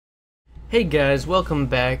Hey guys, welcome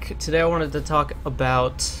back. Today I wanted to talk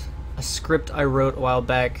about a script I wrote a while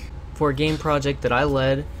back for a game project that I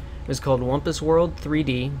led. It was called Wumpus World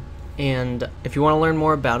 3D, and if you want to learn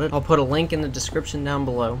more about it, I'll put a link in the description down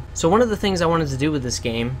below. So one of the things I wanted to do with this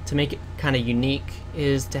game, to make it kind of unique,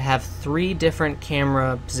 is to have 3 different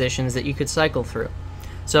camera positions that you could cycle through.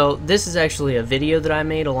 So this is actually a video that I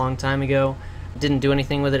made a long time ago. Didn't do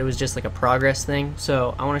anything with it, it was just like a progress thing.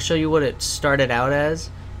 So I want to show you what it started out as,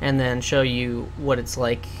 and then show you what it's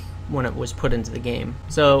like when it was put into the game.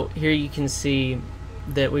 So here you can see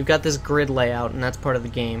that we've got this grid layout, and that's part of the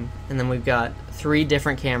game, and then we've got 3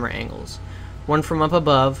 different camera angles. One from up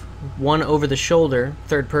above, one over the shoulder,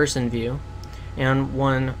 third person view, and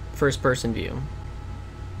one first person view.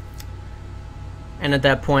 And at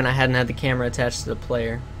that point I hadn't had the camera attached to the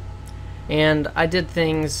player. And I did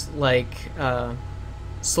things like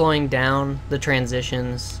slowing down the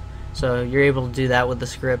transitions. So you're able to do that with the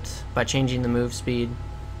script by changing the move speed.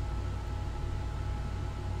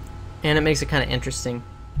 And it makes it kind of interesting.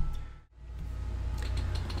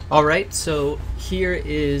 Alright, so here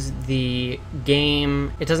is the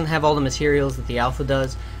game. It doesn't have all the materials that the alpha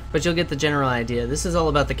does, but you'll get the general idea. This is all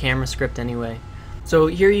about the camera script anyway. So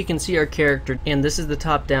here you can see our character, and this is the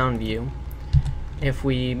top-down view. If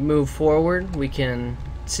we move forward, we can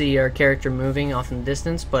see our character moving off in the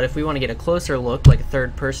distance, but if we want to get a closer look, like a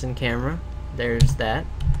third-person camera, there's that.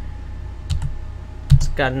 It's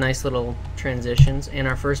got nice little transitions, and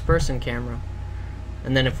our first-person camera.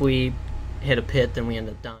 And then if we hit a pit, then we end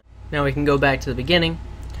up dying. Now we can go back to the beginning,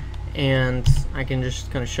 and I can just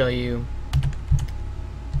kind of show you.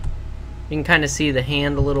 You can kind of see the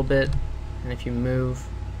hand a little bit, and if you move,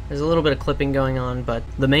 there's a little bit of clipping going on, but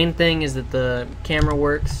the main thing is that the camera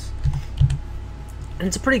works. And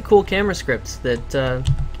it's a pretty cool camera script that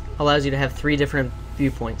allows you to have 3 different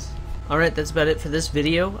viewpoints. Alright, that's about it for this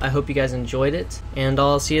video. I hope you guys enjoyed it, and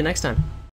I'll see you next time.